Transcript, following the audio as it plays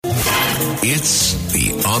It's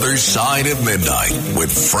The Other Side of Midnight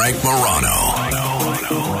with Frank Morano.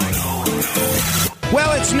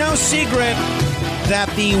 Well, it's no secret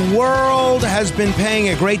that the world has been paying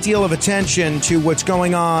a great deal of attention to what's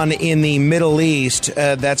going on in the Middle East.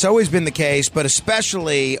 That's always been the case, but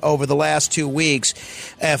especially over the last 2 weeks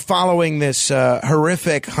following this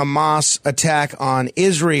horrific Hamas attack on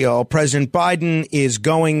Israel. President Biden is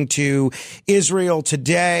going to Israel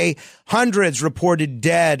today. Hundreds reported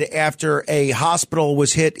dead after a hospital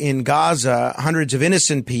was hit in Gaza, hundreds of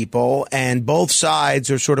innocent people, and both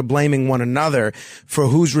sides are sort of blaming one another for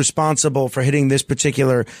who's responsible for hitting this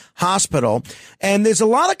particular hospital. And there's a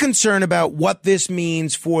lot of concern about what this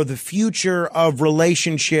means for the future of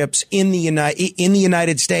relationships in the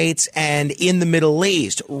United States and in the Middle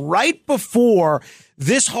East. Right before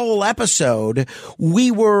this whole episode,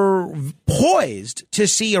 we were poised to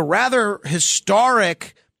see a rather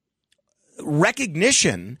historic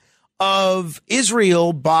recognition of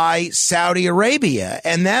Israel by Saudi Arabia.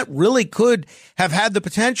 And that really could have had the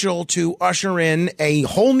potential to usher in a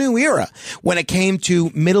whole new era when it came to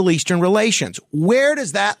Middle Eastern relations. Where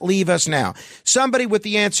does that leave us now? Somebody with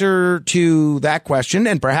the answer to that question,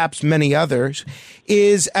 and perhaps many others,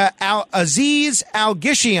 is Aziz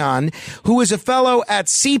Alghashian, who is a fellow at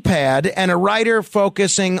CPAD and a writer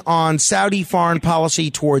focusing on Saudi foreign policy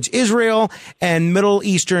towards Israel and Middle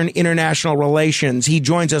Eastern international relations. He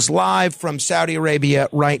joins us live from Saudi Arabia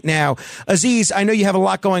right now. Aziz, I know you have a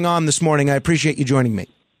lot going on this morning. I appreciate you joining me.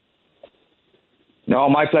 No,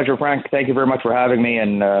 my pleasure, Frank. Thank you very much for having me,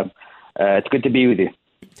 and it's good to be with you.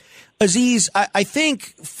 Aziz, I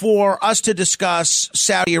think for us to discuss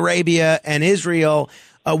Saudi Arabia and Israel,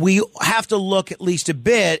 we have to look at least a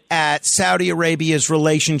bit at Saudi Arabia's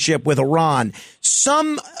relationship with Iran.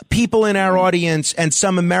 Some people in our audience and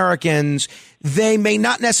some Americans, they may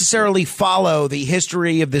not necessarily follow the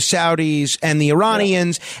history of the Saudis and the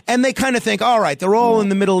Iranians, and they kind of think, all right, they're all in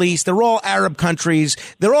the Middle East, they're all Arab countries,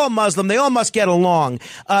 they're all Muslim, they all must get along.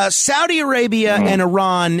 Saudi Arabia and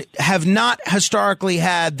Iran have not historically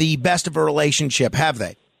had the best of a relationship, have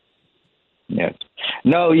they? Yes.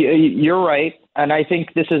 No, you're right. And I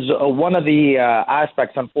think this is one of the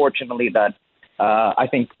aspects, unfortunately, that I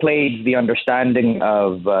think plagues the understanding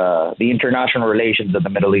of the international relations of the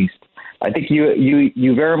Middle East. I think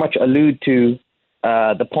you very much allude to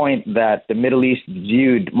the point that the Middle East is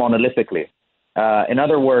viewed monolithically. In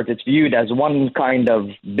other words, it's viewed as one kind of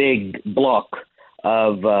big block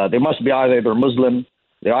of they must be either they're Muslim,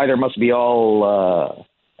 they either must be all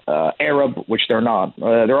Arab, which they're not.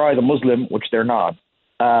 They're either Muslim, which they're not.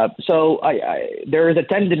 So there is a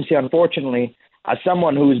tendency, unfortunately, as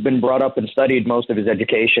someone who's been brought up and studied most of his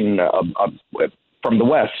education from the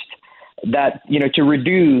West, that, to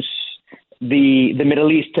reduce the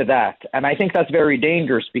Middle East to that. And I think that's very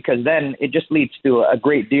dangerous because then it just leads to a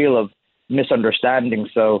great deal of misunderstanding.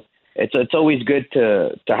 So it's always good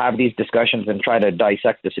to have these discussions and try to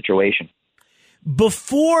dissect the situation.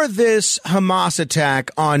 Before this Hamas attack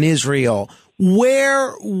on Israel,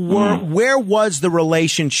 where was the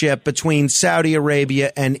relationship between Saudi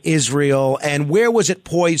Arabia and Israel, and where was it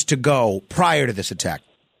poised to go prior to this attack?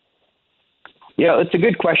 Yeah, it's a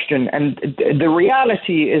good question. And the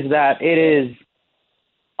reality is that it is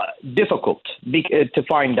difficult to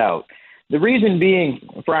find out. The reason being,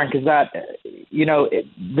 Frank, is that,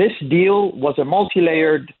 this deal was a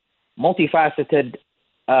multi-layered, multifaceted,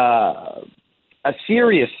 a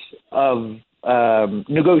series of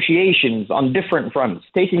negotiations on different fronts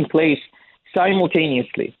taking place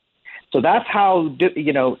simultaneously. So that's how,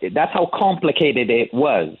 that's how complicated it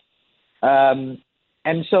was.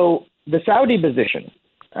 And so the Saudi position,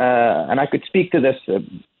 and I could speak to this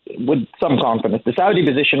with some confidence, the Saudi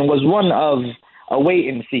position was one of a wait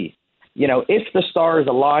and see. If the stars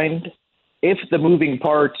aligned, if the moving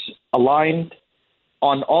parts aligned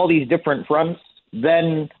on all these different fronts,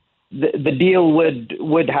 then the deal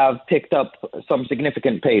would have picked up some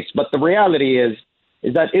significant pace. But the reality is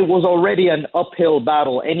that it was already an uphill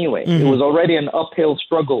battle anyway. Mm-hmm. It was already an uphill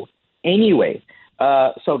struggle anyway.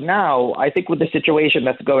 So now I think with the situation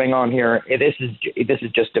that's going on here, this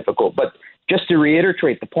is just difficult. But just to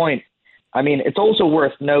reiterate the point, I mean, it's also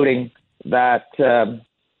worth noting that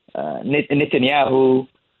Netanyahu,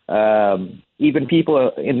 even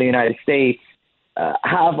people in the United States,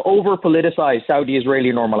 have over-politicized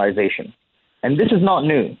Saudi-Israeli normalization. And this is not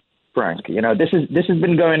new, Frank. This has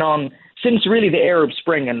been going on since really the Arab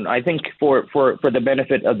Spring. And I think for the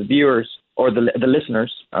benefit of the viewers or the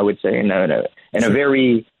listeners, I would say, in a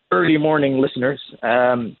very early morning listeners,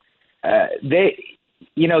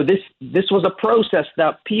 this was a process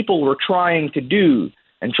that people were trying to do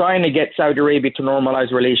and trying to get Saudi Arabia to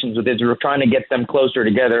normalize relations with Israel, trying to get them closer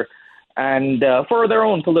together, and for their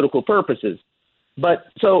own political purposes. But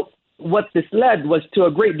so what this led was to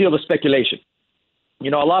a great deal of speculation. A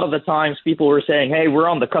lot of the times people were saying, hey, we're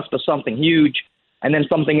on the cusp of something huge, and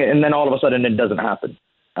then all of a sudden it doesn't happen.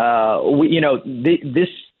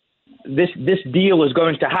 This deal is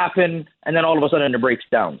going to happen, and then all of a sudden it breaks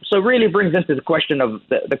down. So it really brings into the question of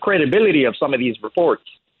the credibility of some of these reports.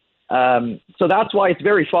 So that's why it's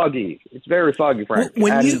very foggy. It's very foggy, Frank.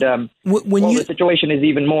 The situation is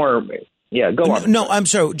even more. Yeah, go on. No, I'm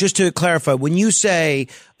sorry. Just to clarify, when you say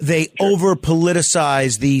they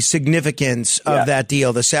over-politicize the significance of that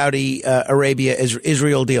deal, the Saudi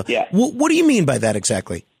Arabia-Israel deal, what do you mean by that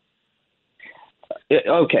exactly?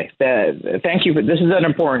 Okay, thank you. This is an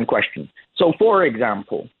important question. So, for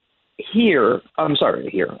example, in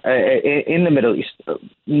the Middle East,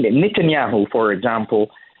 Netanyahu, for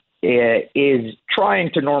example, is trying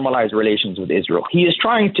to normalize relations with Israel. He is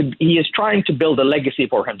trying to build a legacy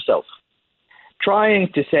for himself,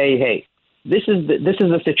 trying to say, hey, this is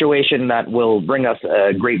a situation that will bring us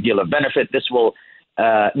a great deal of benefit. This will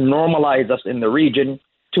normalize us in the region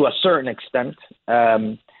to a certain extent.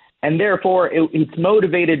 And therefore, it's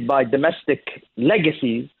motivated by domestic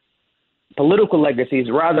legacies, political legacies,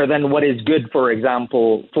 rather than what is good, for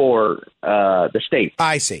example, for the state.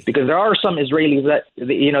 I see. Because there are some Israelis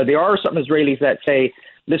that say,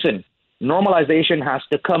 listen, normalization has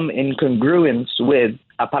to come in congruence with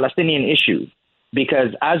a Palestinian issue.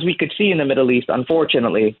 Because as we could see in the Middle East,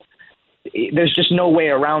 unfortunately, there's just no way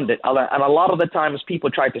around it. And a lot of the times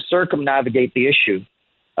people try to circumnavigate the issue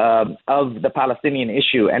of the Palestinian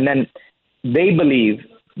issue. And then they believe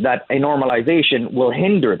that a normalization will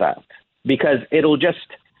hinder that because it'll just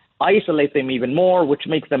isolate them even more, which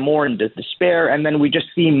makes them more in despair. And then we just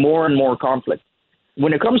see more and more conflict.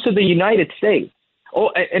 When it comes to the United States,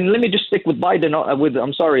 and let me just stick with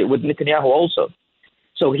with Netanyahu also.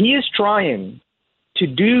 So he is trying to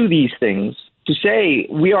do these things to say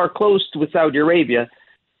we are close with Saudi Arabia,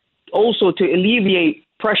 also to alleviate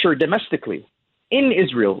pressure domestically in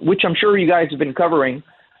Israel, which I'm sure you guys have been covering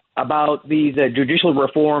about these judicial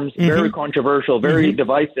reforms, very controversial, very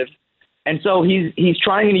divisive. And so he's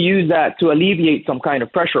trying to use that to alleviate some kind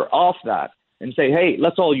of pressure off that and say, hey,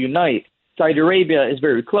 let's all unite. Saudi Arabia is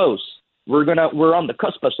very close. We're on the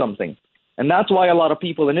cusp of something. And that's why a lot of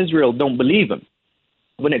people in Israel don't believe him.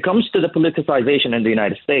 When it comes to the politicization in the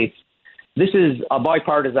United States, this is a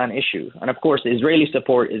bipartisan issue. And of course, Israeli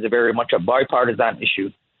support is very much a bipartisan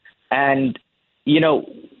issue. And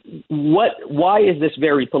why is this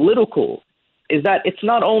very political? Is that it's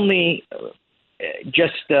not only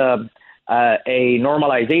just a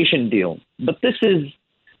normalization deal, but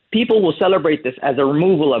people will celebrate this as a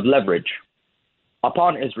removal of leverage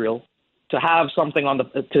upon Israel to have something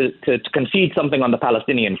to concede something on the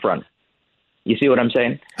Palestinian front. You see what I'm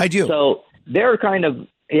saying? I do. So they're kind of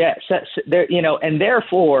and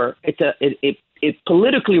therefore it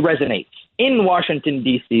politically resonates in Washington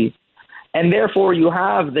D.C. And therefore, you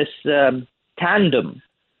have this tandem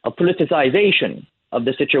of politicization of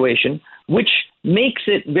the situation, which makes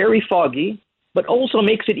it very foggy, but also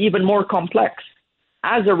makes it even more complex.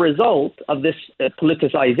 As a result of this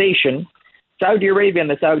politicization, Saudi Arabia and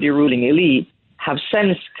the Saudi ruling elite have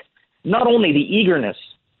sensed not only the eagerness,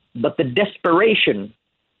 but the desperation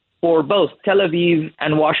for both Tel Aviv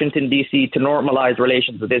and Washington, D.C. to normalize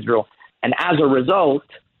relations with Israel. And as a result,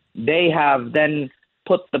 they have then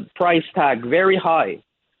put the price tag very high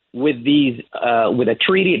with with a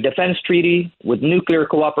treaty, a defense treaty, with nuclear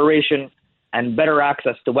cooperation and better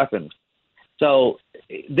access to weapons. So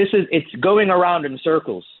it's going around in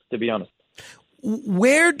circles, to be honest.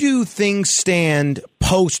 Where do things stand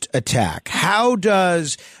post-attack? How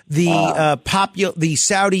does the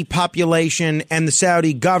Saudi population and the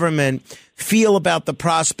Saudi government feel about the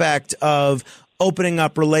prospect of opening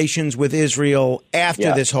up relations with Israel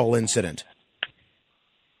after this whole incident?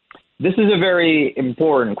 This is a very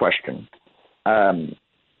important question.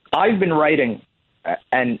 I've been writing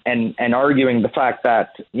and arguing the fact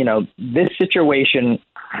that, this situation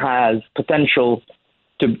has potential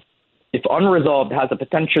to, if unresolved, has the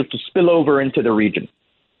potential to spill over into the region.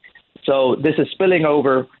 So this is spilling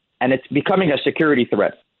over and it's becoming a security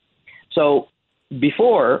threat. So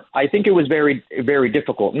before, I think it was very, very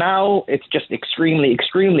difficult. Now it's just extremely,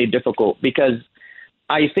 extremely difficult because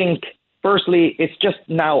I think, firstly, it's just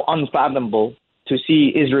now unfathomable to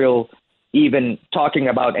see Israel even talking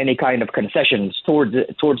about any kind of concessions towards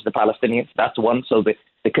the Palestinians. That's one. So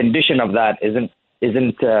the condition of that isn't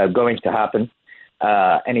going to happen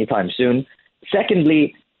anytime soon.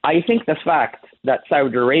 Secondly, I think the fact that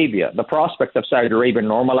Saudi Arabia, the prospect of Saudi Arabia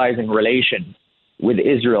normalizing relations with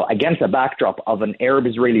Israel against a backdrop of an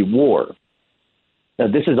Arab-Israeli war,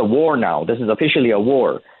 this is a war now, this is officially a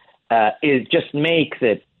war, it just makes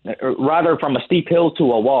it rather from a steep hill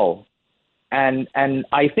to a wall. And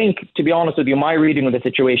I think, to be honest with you, my reading of the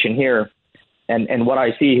situation here and what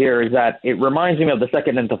I see here is that it reminds me of the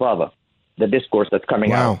Second Intifada, the discourse that's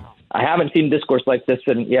coming out. I haven't seen discourse like this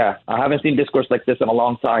in a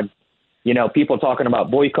long time. You know, people talking about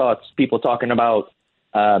boycotts, people talking about,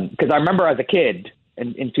 because I remember as a kid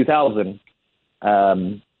in 2000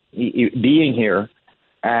 being here,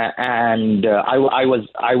 and I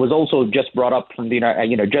was also just brought up from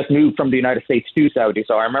just moved from the United States to Saudi,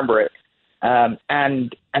 so I remember it. And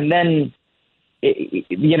then,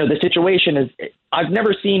 the situation is, I've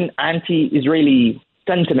never seen anti-Israeli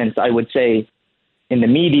sentiments, I would say, in the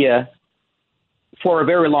media for a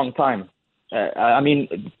very long time.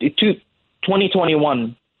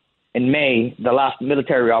 2021 in May, the last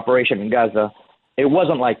military operation in Gaza, it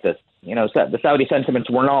wasn't like this. The Saudi sentiments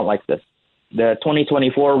were not like this. The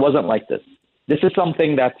 2024 wasn't like this. This is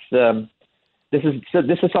something that's something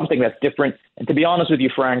that's different. And to be honest with you,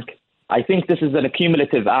 Frank, I think this is an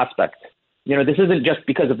accumulative aspect. This isn't just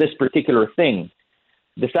because of this particular thing.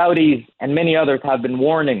 The Saudis and many others have been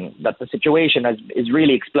warning that the situation is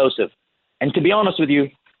really explosive. And to be honest with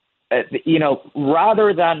you,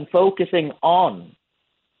 rather than focusing on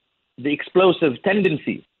the explosive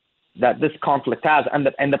tendencies that this conflict has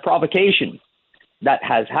and the provocations that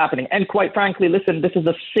has happening, and quite frankly, listen, this is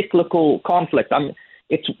a cyclical conflict.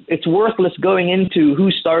 It's worthless going into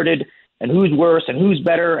who started and who's worse and who's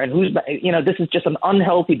better and this is just an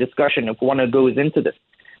unhealthy discussion if one goes into this.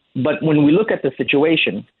 But when we look at the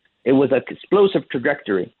situation, it was an explosive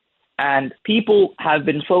trajectory, and people have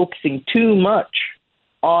been focusing too much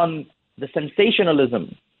on the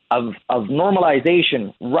sensationalism of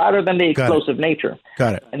normalization rather than the explosive nature.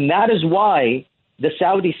 Got it. And that is why the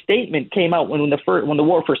Saudi statement came out when the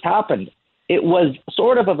war first happened. It was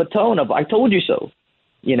sort of a tone of, I told you so.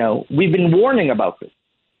 We've been warning about this.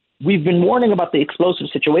 We've been warning about the explosive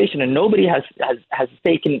situation, and nobody has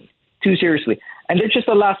taken too seriously. And there's just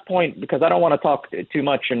a last point, because I don't want to talk too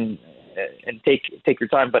much and take your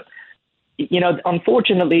time. But,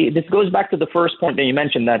 unfortunately, this goes back to the first point that you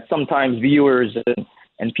mentioned, that sometimes viewers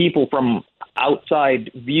and people from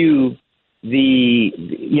outside view the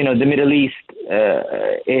Middle East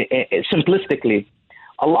simplistically.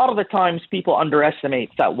 A lot of the times people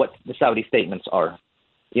underestimate what the Saudi statements are.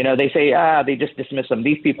 They say, they just dismiss them.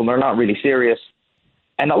 These people are not really serious.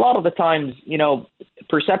 And a lot of the times,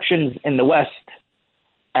 perceptions in the West,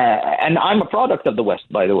 and I'm a product of the West,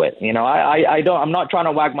 by the way. I'm not trying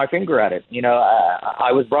to wag my finger at it.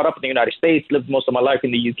 I was brought up in the United States, lived most of my life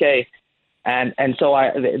in the UK, and so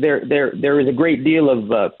there is a great deal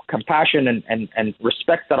of compassion and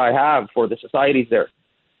respect that I have for the societies there,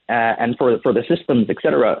 and for the systems,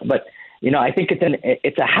 etc. But I think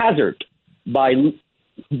it's a hazard by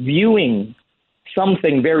viewing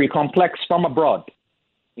something very complex from abroad.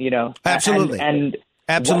 Absolutely. And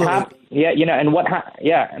absolutely.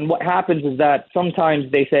 What happens is that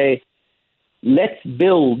sometimes they say, let's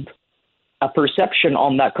build a perception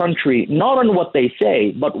on that country, not on what they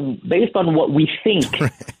say, but based on what we think,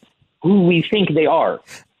 who we think they are.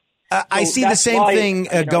 I see the same thing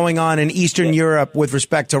going on in Eastern Europe with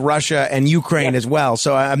respect to Russia and Ukraine as well.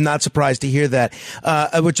 So I'm not surprised to hear that.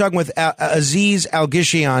 We're talking with Aziz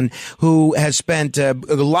Alghashian, who has spent a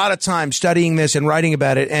lot of time studying this and writing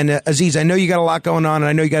about it. And Aziz, I know you got a lot going on, and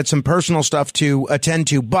I know you got some personal stuff to attend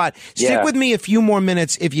to, but stick with me a few more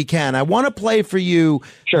minutes if you can. I want to play for you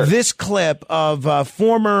this clip of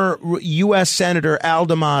former U.S. Senator Al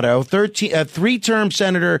D'Amato, three-term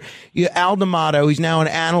Senator Al D'Amato. He's now an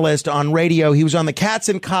analyst on radio. He was on the Katz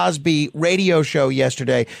and Cosby radio show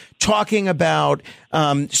yesterday talking about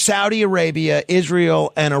Saudi Arabia,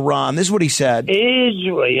 Israel, and Iran. This is what he said.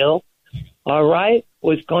 Israel, all right,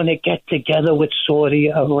 was going to get together with Saudi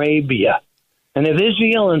Arabia. And if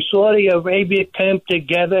Israel and Saudi Arabia came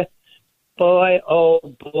together, boy, oh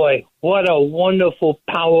boy, what a wonderful,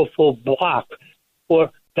 powerful bloc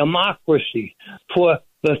for democracy, for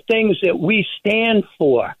the things that we stand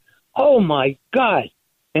for. Oh, my God.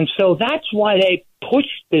 And so that's why they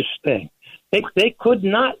pushed this thing. They could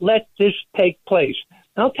not let this take place.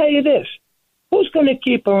 And I'll tell you this. Who's going to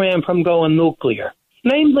keep Iran from going nuclear?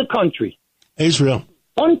 Name the country. Israel.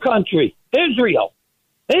 One country. Israel.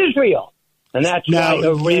 And that's now, why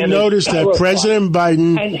Iran you notice that President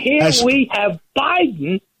Biden... And here we have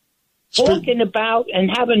Biden talking about and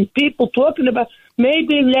having people talking about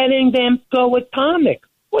maybe letting them go atomic.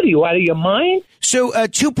 What are you, out of your mind? So a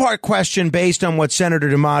two-part question based on what Senator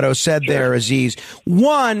D'Amato said there, Aziz.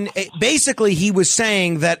 One, basically he was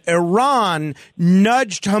saying that Iran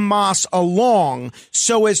nudged Hamas along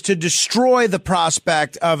so as to destroy the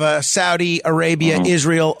prospect of a Saudi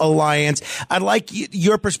Arabia-Israel alliance. I'd like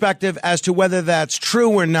your perspective as to whether that's true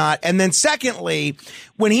or not. And then secondly,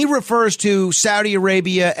 when he refers to Saudi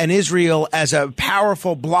Arabia and Israel as a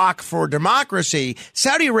powerful bloc for democracy,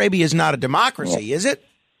 Saudi Arabia is not a democracy, is it?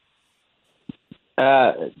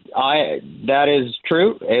 That is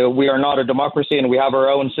true. We are not a democracy, and we have our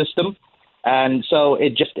own system. And so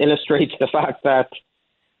it just illustrates the fact that,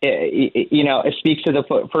 it speaks to the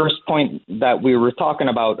first point that we were talking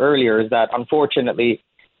about earlier, is that unfortunately,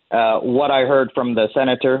 what I heard from the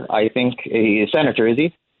senator, I think he's a senator, is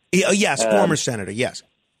he? Yes, former senator, yes.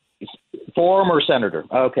 Former senator.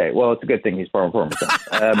 Okay, well, it's a good thing he's former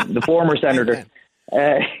senator. The former senator.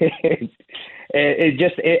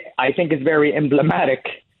 I think it's very emblematic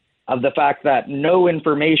of the fact that no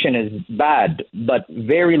information is bad, but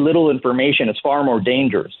very little information is far more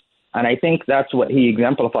dangerous. And I think that's what he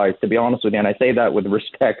exemplifies, to be honest with you. And I say that with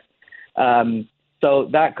respect. So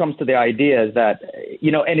that comes to the idea is that,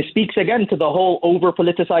 and it speaks again to the whole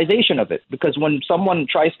over-politicization of it, because when someone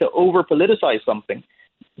tries to over-politicize something,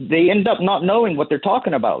 they end up not knowing what they're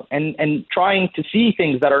talking about and trying to see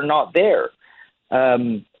things that are not there.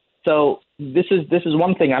 So this is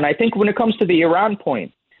one thing. And I think when it comes to the Iran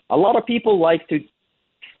point, a lot of people like to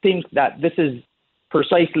think that this is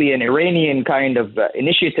precisely an Iranian kind of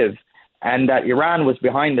initiative and that Iran was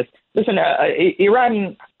behind this. Listen,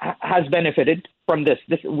 Iran has benefited from this.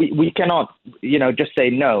 We cannot, just say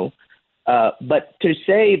no. But to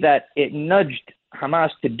say that it nudged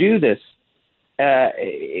Hamas to do this,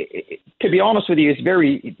 to be honest with you,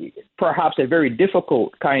 is perhaps a very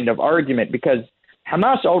difficult kind of argument, because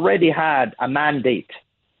Hamas already had a mandate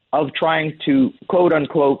of trying to, quote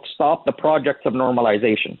unquote, stop the projects of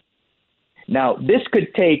normalization. Now, this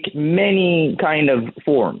could take many kind of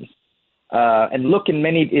forms and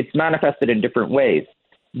it's manifested in different ways.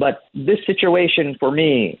 But this situation for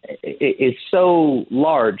me is so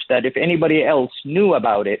large that if anybody else knew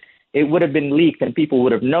about it, it would have been leaked and people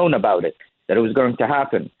would have known about it, that it was going to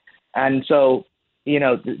happen. And so,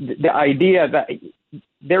 the idea that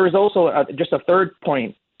there is also just a third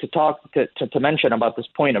point to mention about this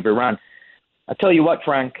point of Iran. I tell you what,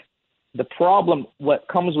 Frank, the problem, what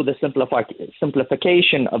comes with the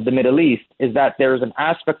simplification of the Middle East, is that there is an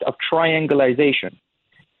aspect of triangulation.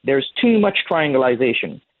 There's too much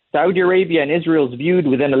triangulation. Saudi Arabia and Israel is viewed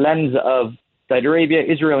within a lens of Saudi Arabia,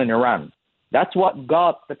 Israel, and Iran. That's what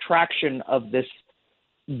got the traction of this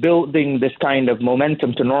building, this kind of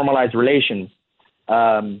momentum to normalize relations.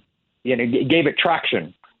 Gave it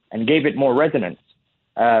traction and gave it more resonance.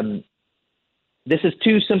 This is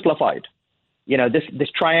too simplified. This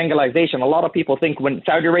triangulation. A lot of people think when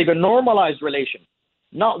Saudi Arabia normalized relations,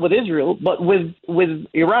 not with Israel, but with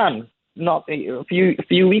Iran, not a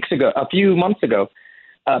few months ago,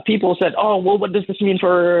 people said, "Oh, well, what does this mean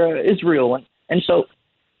for Israel?" And so,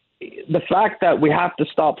 the fact that we have to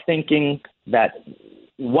stop thinking that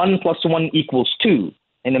 1 + 1 = 2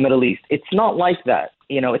 in the Middle East. It's not like that.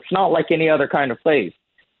 It's not like any other kind of place.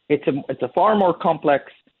 It's a far more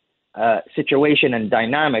complex situation and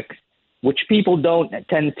dynamic, which people don't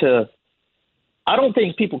tend to. I don't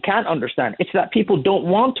think people can't understand. It's that people don't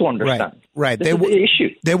want to understand. Right. This is the issue.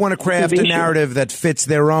 They want to craft a narrative that fits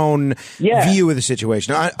their own view of the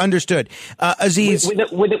situation. Understood. Aziz,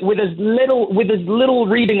 with as little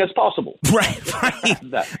reading as possible. Right.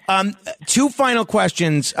 Two final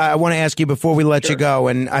questions I want to ask you before we let you go,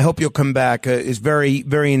 and I hope you'll come back. It's very,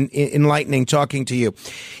 very enlightening talking to you.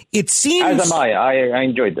 It seems, as am I. I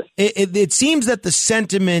enjoyed this. It seems that the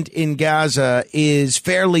sentiment in Gaza is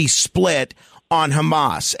fairly split on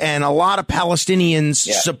Hamas, and a lot of Palestinians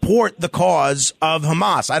support the cause of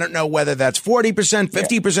Hamas. I don't know whether that's 40%,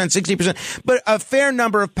 50%, 60%, but a fair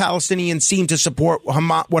number of Palestinians seem to support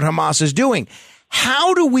what Hamas is doing.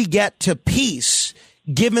 How do we get to peace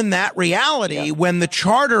given that reality when the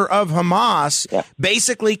charter of Hamas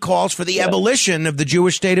basically calls for the abolition of the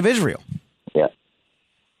Jewish state of Israel?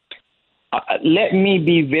 Let me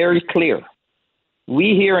be very clear.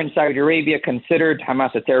 We here in Saudi Arabia considered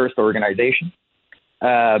Hamas a terrorist organization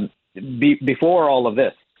before all of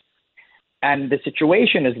this. And the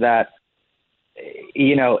situation is that,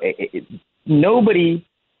 nobody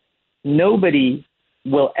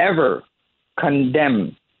will ever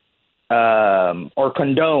condemn or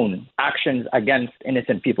condone actions against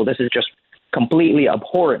innocent people. This is just completely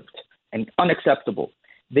abhorrent and unacceptable.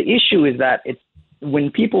 The issue is that when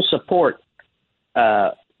people support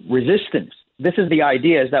resistance, this is the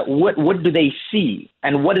idea, is that what do they see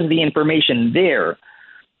and what is the information there?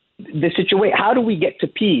 The situation, how do we get to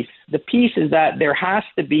peace? The peace is that there has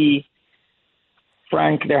to be,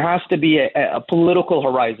 Frank, a political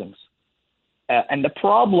horizons. And the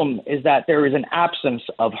problem is that there is an absence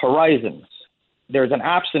of horizons. There's an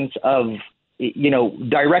absence of,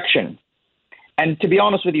 direction. And to be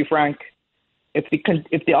honest with you, Frank,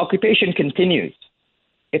 if the occupation continues,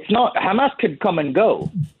 it's not, Hamas could come and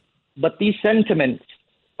go, but these sentiments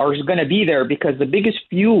are going to be there because the biggest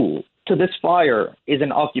fuel to this fire is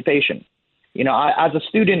an occupation. As a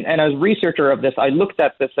student and as a researcher of this, I looked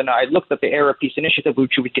at this and I looked at the Arab Peace Initiative,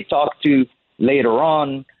 which we could talk to later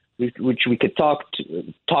on, which we could talk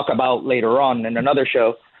about later on in another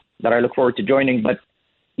show that I look forward to joining. But,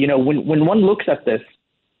 when one looks at this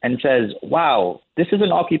and says, wow, this is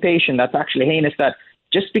an occupation that's actually heinous, that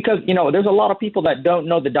just because, there's a lot of people that don't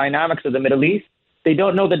know the dynamics of the Middle East, they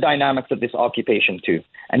don't know the dynamics of this occupation too.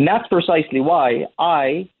 And that's precisely why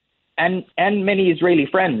I and many Israeli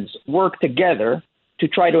friends work together to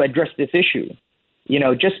try to address this issue.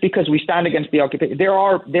 Just because we stand against the occupation, there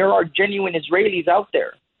are genuine Israelis out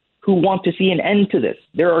there who want to see an end to this.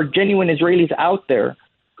 There are genuine Israelis out there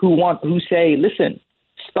who say, listen,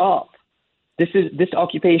 stop. This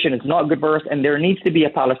occupation is not good for us, and there needs to be a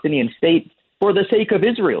Palestinian state for the sake of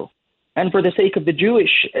Israel and for the sake of the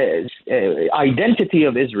Jewish identity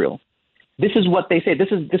of Israel. This is what they say. This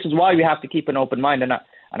is why we have to keep an open mind, and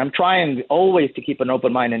I'm trying always to keep an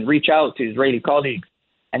open mind and reach out to Israeli colleagues,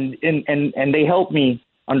 and they help me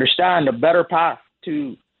understand a better path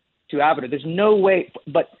to Avenue. There's no way,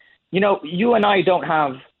 but you and I don't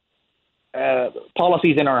have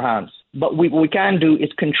policies in our hands, but what we can do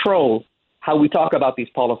is control how we talk about these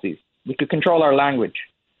policies. We could control our language.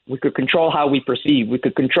 We could control how we perceive. We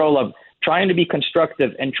could control of trying to be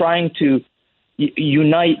constructive and trying to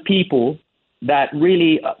unite people that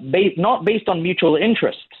really, not based on mutual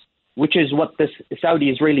interests, which is what this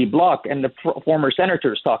Saudi-Israeli bloc and the former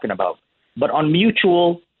senator is talking about, but on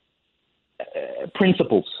mutual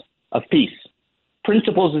principles of peace.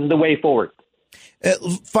 Principles is the way forward.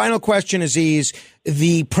 Final question, Aziz.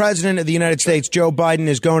 The president of the United States, Joe Biden,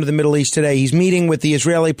 is going to the Middle East today. He's meeting with the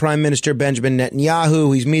Israeli Prime Minister Benjamin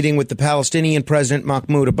Netanyahu. He's meeting with the Palestinian President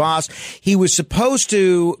Mahmoud Abbas. He was supposed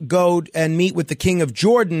to go and meet with the King of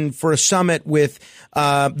Jordan for a summit with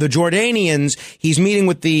the Jordanians. He's meeting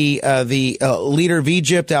with the leader of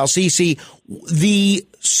Egypt, Al-Sisi. The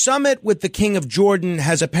summit with the King of Jordan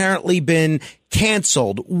has apparently been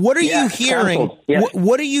canceled. What are you hearing? Yes.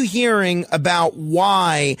 What are you hearing about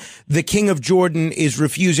why the King of Jordan is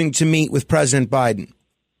refusing to meet with President Biden?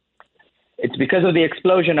 It's because of the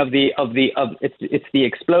explosion of the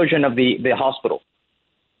explosion of the hospital.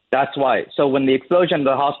 That's why. So when the explosion of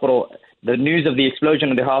the hospital, the news of the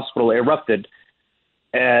explosion of the hospital erupted,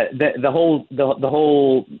 the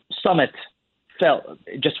whole summit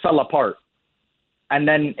fell apart. And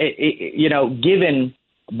then given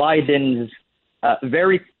Biden's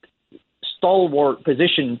very stalwart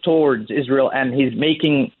position towards Israel, and he's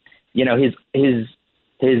making, his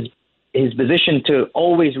position to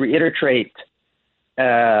always reiterate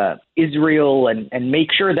Israel and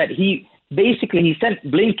make sure that he sent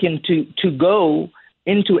Blinken to go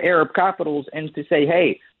into Arab capitals and to say,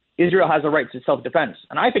 hey, Israel has a right to self-defense.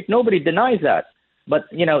 And I think nobody denies that. But,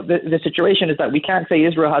 the situation is that we can't say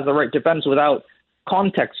Israel has a right to defense without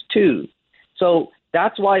context too. So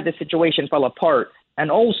that's why the situation fell apart.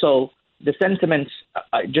 And also the sentiments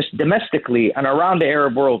just domestically and around the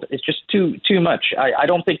Arab world is just too much. I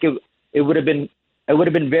don't think it would have been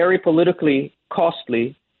very politically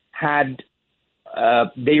costly had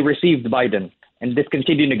they received Biden and this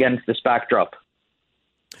continued against this backdrop.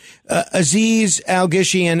 Aziz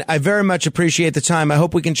Alghashian, I very much appreciate the time. I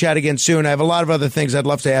hope we can chat again soon. I have a lot of other things I'd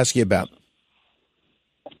love to ask you about.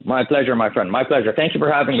 My pleasure, my friend. My pleasure. Thank you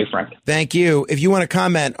for having me, Frank. Thank you. If you want to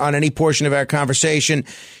comment on any portion of our conversation,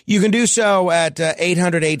 you can do so at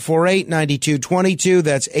 800-848-9222.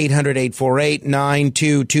 That's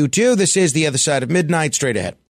 800-848-9222. This is The Other Side of Midnight. Straight ahead.